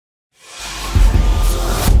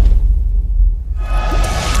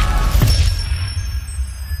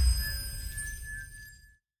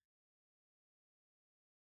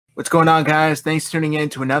What's going on, guys? Thanks for tuning in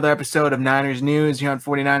to another episode of Niners News here on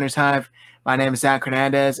 49ers Hive. My name is Zach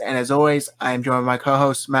Hernandez, and as always, I am joined by my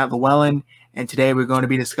co-host, Matt Llewellyn, and today we're going to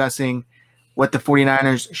be discussing what the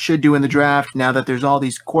 49ers should do in the draft now that there's all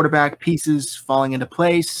these quarterback pieces falling into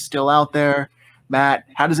place, still out there. Matt,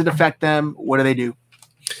 how does it affect them? What do they do?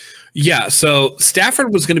 Yeah, so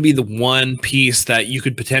Stafford was going to be the one piece that you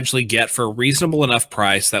could potentially get for a reasonable enough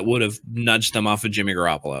price that would have nudged them off of Jimmy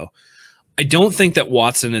Garoppolo. I don't think that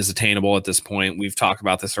Watson is attainable at this point. We've talked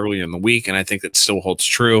about this earlier in the week, and I think that still holds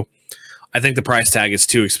true. I think the price tag is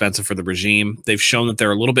too expensive for the regime. They've shown that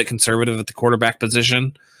they're a little bit conservative at the quarterback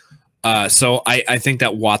position. So I think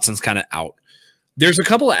that Watson's kind of out. There's a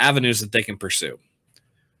couple of avenues that they can pursue.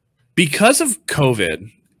 Because of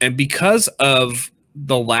COVID and because of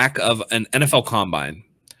the lack of an NFL combine,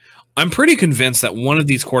 I'm pretty convinced that one of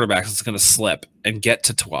these quarterbacks is going to slip and get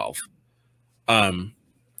to 12.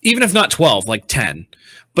 Even if not 12, like 10.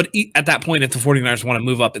 But at that point, if the 49ers want to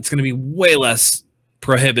move up, it's going to be way less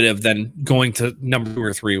prohibitive than going to number 2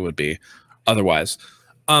 or 3 would be otherwise.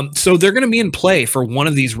 So they're going to be in play for one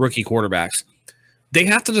of these rookie quarterbacks. They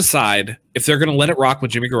have to decide if they're going to let it rock with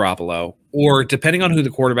Jimmy Garoppolo, or depending on who the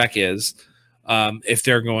quarterback is, if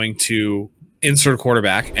they're going to insert a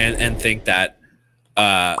quarterback and think that,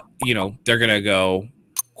 they're going to go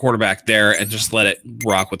quarterback there and just let it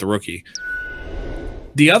rock with the rookie.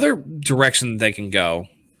 The other direction they can go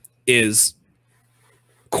is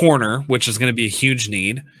corner, which is going to be a huge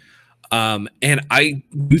need. And I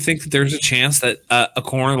do think that there's a chance that a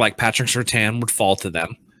corner like Patrick Surtain would fall to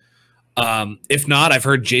them. If not, I've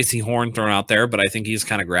heard J.C. Horn thrown out there, but I think he's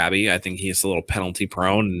kind of grabby. I think he's a little penalty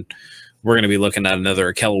prone, and we're going to be looking at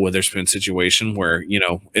another Ahkello Witherspoon situation where,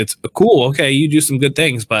 it's cool. Okay, you do some good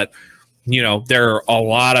things, but, there are a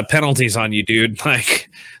lot of penalties on you, dude, like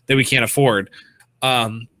that we can't afford.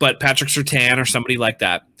 But Patrick Surtain or somebody like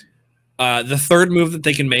that. The third move that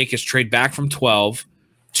they can make is trade back from 12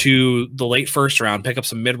 to the late first round, pick up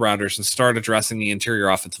some mid-rounders and start addressing the interior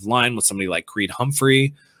offensive line with somebody like Creed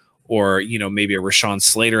Humphrey or, maybe a Rashawn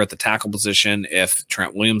Slater at the tackle position if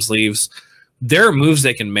Trent Williams leaves. There are moves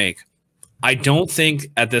they can make. I don't think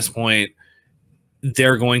at this point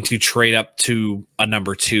they're going to trade up to a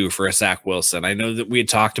number 2 for a Zach Wilson. I know that we had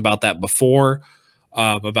talked about that before,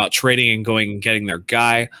 about trading and going and getting their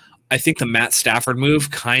guy. I think the Matt Stafford move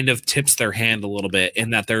kind of tips their hand a little bit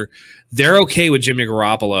in that they're okay with Jimmy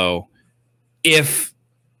Garoppolo if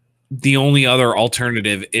the only other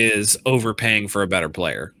alternative is overpaying for a better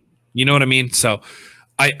player. You know what I mean? So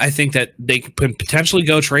I think that they could potentially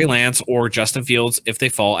go Trey Lance or Justin Fields if they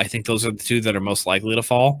fall. I think those are the two that are most likely to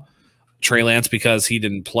fall. Trey Lance because he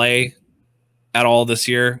didn't play at all this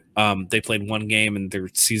year. They played one game and their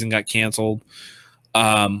season got canceled.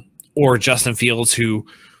 Or Justin Fields, who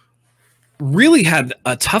really had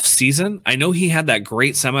a tough season. I know he had that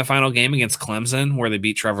great semifinal game against Clemson where they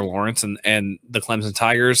beat Trevor Lawrence and the Clemson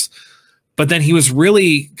Tigers. But then he was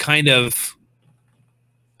really kind of,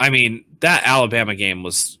 that Alabama game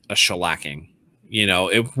was a shellacking.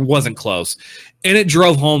 It wasn't close. And it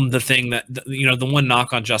drove home the thing that, the one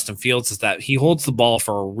knock on Justin Fields is that he holds the ball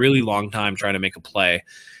for a really long time trying to make a play.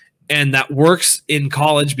 And that works in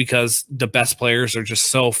college because the best players are just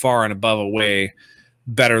so far and above away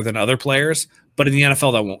better than other players. But in the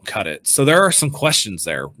NFL, that won't cut it. So there are some questions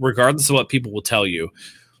there, regardless of what people will tell you.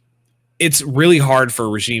 It's really hard for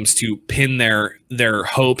regimes to pin their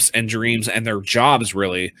hopes and dreams and their jobs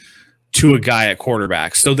really to a guy at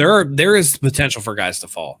quarterback. So there is potential for guys to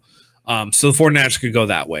fall. So the 49ers could go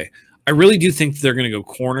that way. I really do think they're going to go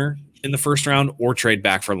corner in the first round or trade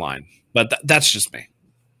back for line. But that's just me.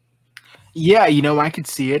 Yeah, I could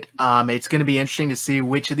see it. It's going to be interesting to see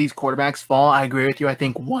which of these quarterbacks fall. I agree with you. I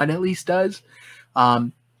think one at least does.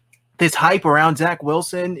 This hype around Zach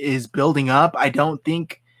Wilson is building up. I don't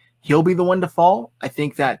think he'll be the one to fall. I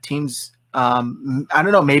think that teams, I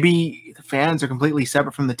don't know, maybe the fans are completely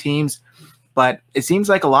separate from the teams, but it seems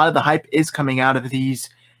like a lot of the hype is coming out of these,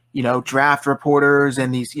 draft reporters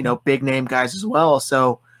and these, big name guys as well.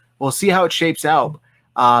 So we'll see how it shapes out.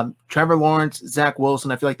 Trevor Lawrence, Zach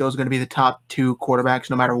Wilson, I feel like those are going to be the top 2 quarterbacks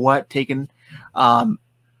no matter what taken.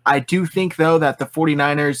 I do think, though, that the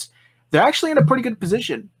 49ers, they're actually in a pretty good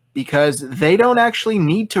position because they don't actually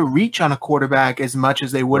need to reach on a quarterback as much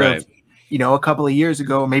as they would have, a couple of years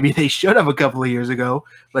ago. Maybe they should have a couple of years ago,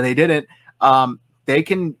 but they didn't. They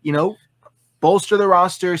can, bolster the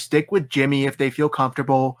roster, stick with Jimmy if they feel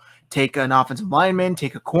comfortable, take an offensive lineman,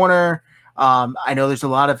 take a corner. I know there's a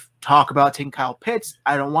lot of talk about taking Kyle Pitts.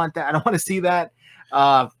 I don't want that. I don't want to see that.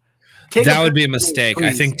 That would be a mistake. Please.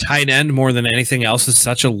 I think tight end more than anything else is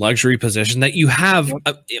such a luxury position that you have.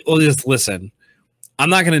 Just listen, I'm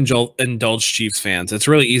not going to indulge Chiefs fans. It's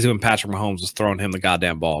really easy when Patrick Mahomes is throwing him the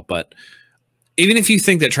goddamn ball. But even if you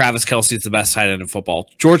think that Travis Kelce is the best tight end in football,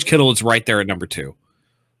 George Kittle is right there at number 2.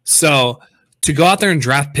 So to go out there and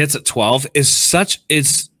draft Pitts at 12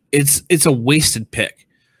 is it's a wasted pick.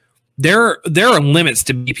 There are limits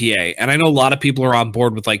to BPA, and I know a lot of people are on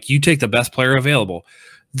board with like, you take the best player available.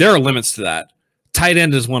 There are limits to that. Tight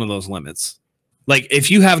end is one of those limits. Like, if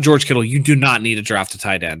you have George Kittle, you do not need to draft a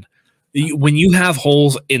tight end. When you have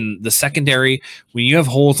holes in the secondary, when you have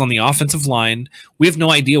holes on the offensive line, we have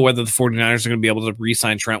no idea whether the 49ers are going to be able to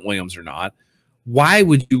re-sign Trent Williams or not. Why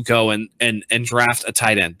would you go and draft a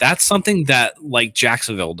tight end? That's something that like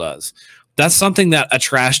Jacksonville does. That's something that a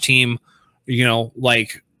trash team,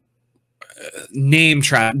 like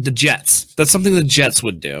the Jets. That's something the Jets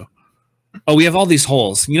would do. Oh, we have all these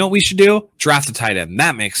holes. You know what we should do? Draft a tight end.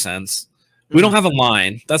 That makes sense. We don't have a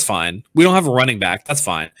line. That's fine. We don't have a running back. That's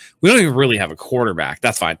fine. We don't even really have a quarterback.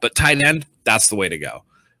 That's fine. But tight end, that's the way to go.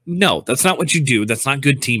 No, that's not what you do. That's not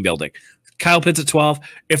good team building. Kyle Pitts at 12.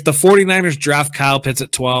 If the 49ers draft Kyle Pitts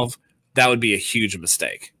at 12, that would be a huge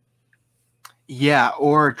mistake. Yeah,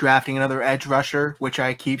 or drafting another edge rusher, which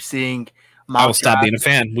I keep seeing. I'll stop being a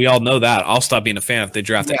fan. We all know that. I'll stop being a fan if they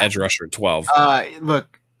draft an edge rusher at 12.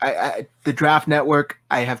 Look, the Draft Network,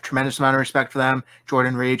 I have tremendous amount of respect for them.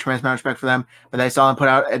 Jordan Reed, tremendous amount of respect for them. But I saw them put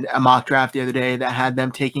out a mock draft the other day that had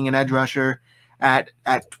them taking an edge rusher at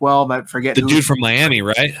 12. I forget the dude from Miami,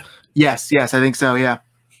 right? Yes, I think so. Yeah.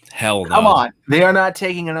 Hell no. Come on. They are not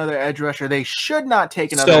taking another edge rusher. They should not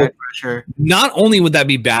take another edge rusher. Not only would that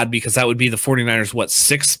be bad because that would be the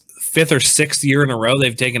 49ers, fifth or sixth year in a row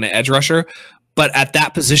they've taken an edge rusher, but at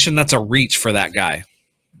that position, that's a reach for that guy.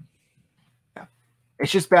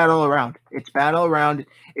 It's just bad all around. It's bad all around.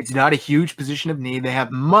 It's not a huge position of need. They have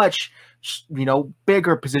much,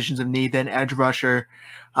 bigger positions of need than edge rusher.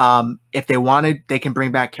 If they wanted, they can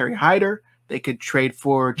bring back Kerry Hyder. They could trade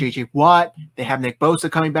for J.J. Watt. They have Nick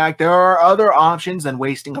Bosa coming back. There are other options than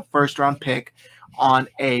wasting a first-round pick on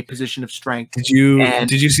a position of strength. Did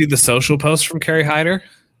you see the social post from Kerry Hyder?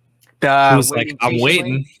 It was like, I'm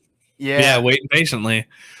waiting. Yeah, waiting patiently.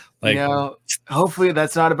 Like, hopefully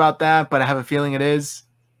that's not about that, but I have a feeling it is.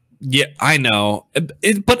 Yeah, I know.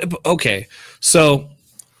 But okay, so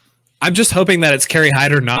I'm just hoping that it's Kerry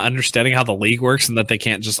Hyder not understanding how the league works and that they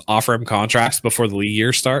can't just offer him contracts before the league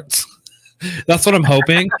year starts. That's what I'm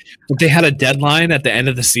hoping. But they had a deadline at the end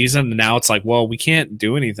of the season, and now it's like, well, we can't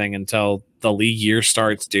do anything until the league year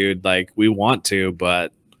starts, dude. Like, we want to,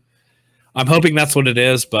 but I'm hoping that's what it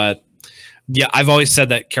is. But yeah, I've always said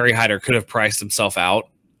that Kerry Hyder could have priced himself out.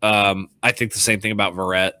 I think the same thing about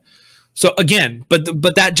Verrett. So again, but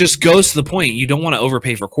that just goes to the point. You don't want to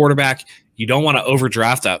overpay for quarterback. You don't want to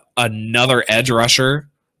overdraft another edge rusher.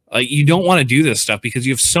 You don't want to do this stuff because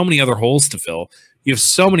you have so many other holes to fill. You have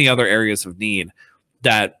so many other areas of need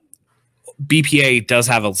that BPA does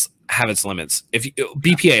have its limits. If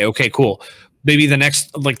BPA, okay, cool. Maybe the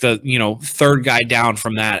next, third guy down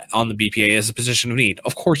from that on the BPA is a position of need.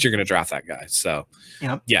 Of course, you're going to draft that guy. So,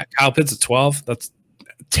 yeah, Kyle Pitts at 12. That's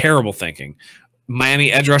terrible thinking. Miami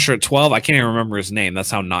edge rusher at 12. I can't even remember his name.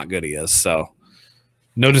 That's how not good he is. So,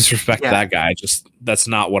 no disrespect to that guy. Just that's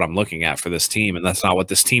not what I'm looking at for this team, and that's not what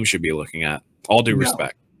this team should be looking at. All due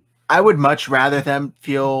respect. I would much rather them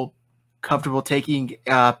feel comfortable taking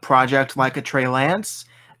a project like a Trey Lance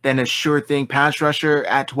than a sure thing pass rusher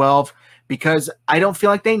at 12. Because I don't feel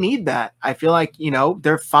like they need that. I feel like,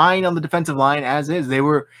 they're fine on the defensive line as is. They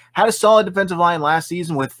had a solid defensive line last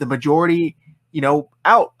season with the majority,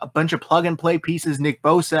 out. A bunch of plug-and-play pieces. Nick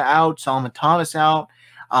Bosa out. Solomon Thomas out.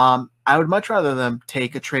 I would much rather them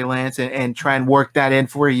take a Trey Lance and try and work that in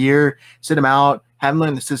for a year, sit him out, have him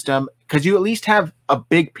learn the system, because you at least have a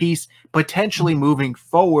big piece potentially moving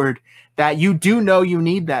forward that you do know you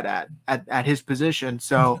need that at his position.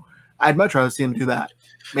 So I'd much rather see him do that.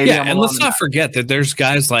 Maybe and let's not forget that there's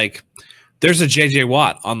guys like there's a J.J.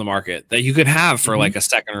 Watt on the market that you could have for like a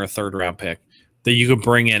second or a third round pick that you could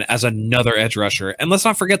bring in as another edge rusher. And let's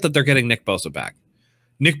not forget that they're getting Nick Bosa back.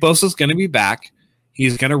 Nick Bosa is going to be back.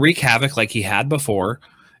 He's going to wreak havoc like he had before.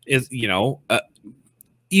 Even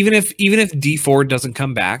if D Ford doesn't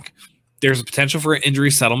come back, there's a potential for an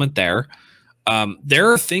injury settlement there.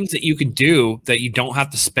 There are things that you can do that you don't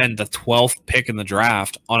have to spend the 12th pick in the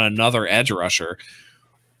draft on another edge rusher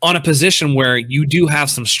on a position where you do have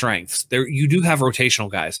some strengths. There, you do have rotational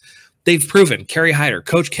guys. They've proven Kerry Hyder,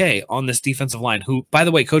 Coach K on this defensive line, who, by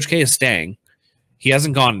the way, Coach K is staying. He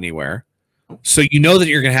hasn't gone anywhere. So you know that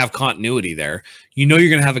you're going to have continuity there. You know you're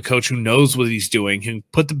going to have a coach who knows what he's doing, who can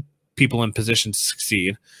put the people in position to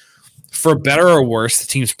succeed. For better or worse, the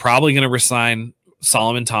team's probably going to resign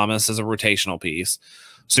Solomon Thomas as a rotational piece.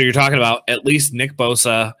 So you're talking about at least Nick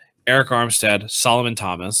Bosa, Eric Armstead, Solomon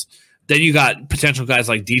Thomas. Then you got potential guys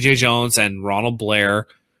like DJ Jones and Ronald Blair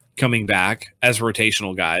coming back as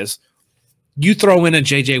rotational guys. You throw in a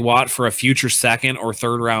JJ Watt for a future second or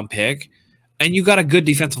third round pick, and you got a good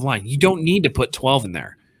defensive line. You don't need to put 12 in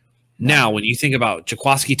there. Now, when you think about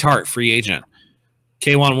Jaquaski Tart, free agent,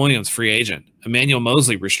 K'Wan Williams, free agent, Emmanuel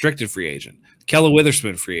Mosley, restricted free agent, Kella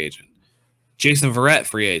Witherspoon, free agent, Jason Verrett,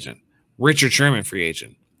 free agent, Richard Sherman, free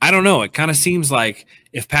agent. I don't know. It kind of seems like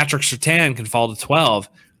if Patrick Surtain can fall to 12,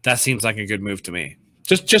 that seems like a good move to me.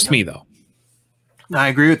 Just me, though. I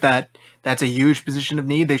agree with that. That's a huge position of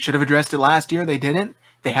need. They should have addressed it last year. They didn't.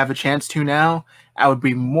 They have a chance to now. I would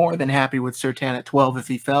be more than happy with Surtain at 12 if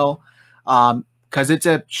he fell, because it's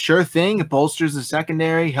a sure thing. It bolsters the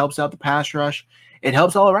secondary, helps out the pass rush. It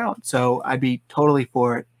helps all around. So I'd be totally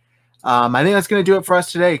for it. I think that's going to do it for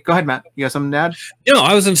us today. Go ahead, Matt. You got something to add?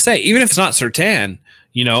 I was going to say, even if it's not Surtain,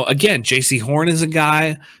 again, J.C. Horn is a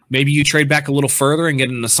guy. Maybe you trade back a little further and get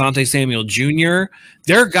an Asante Samuel Jr.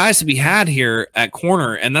 There are guys to be had here at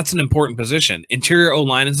corner, and that's an important position. Interior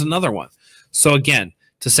O-line is another one. So, again,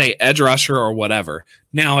 to say edge rusher or whatever.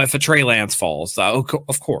 Now, if a Trey Lance falls,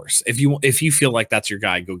 of course, if you feel like that's your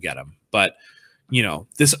guy, go get him. But,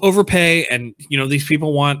 this overpay and, these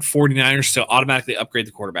people want 49ers to automatically upgrade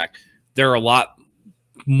the quarterback. There are a lot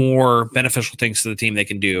more beneficial things to the team they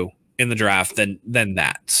can do in the draft than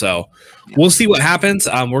that. So we'll see what happens.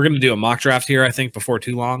 We're going to do a mock draft here, I think, before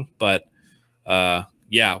too long. But,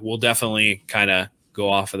 we'll definitely kind of go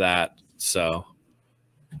off of that. So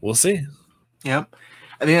we'll see. Yep.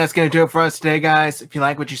 I think that's going to do it for us today, guys. If you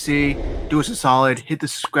like what you see, do us a solid. Hit the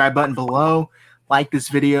subscribe button below. Like this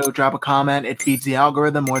video. Drop a comment. It feeds the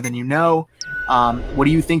algorithm more than you know. What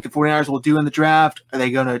do you think the 49ers will do in the draft? Are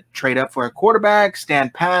they going to trade up for a quarterback,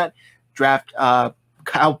 stand pat, draft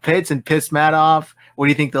Kyle Pitts and piss Matt off? What do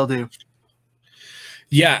you think they'll do?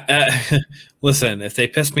 Yeah. Listen, if they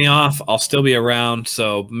piss me off, I'll still be around.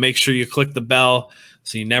 So make sure you click the bell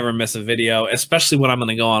so you never miss a video, especially when I'm going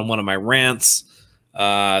to go on one of my rants.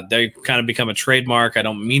 They kind of become a trademark. I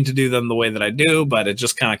don't mean to do them the way that I do, but it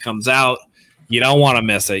just kind of comes out. You don't want to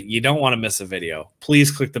miss it. You don't want to miss a video. Please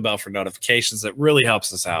click the bell for notifications. It really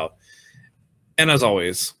helps us out. And as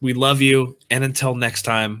always, we love you. And until next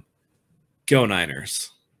time, go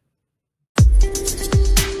Niners.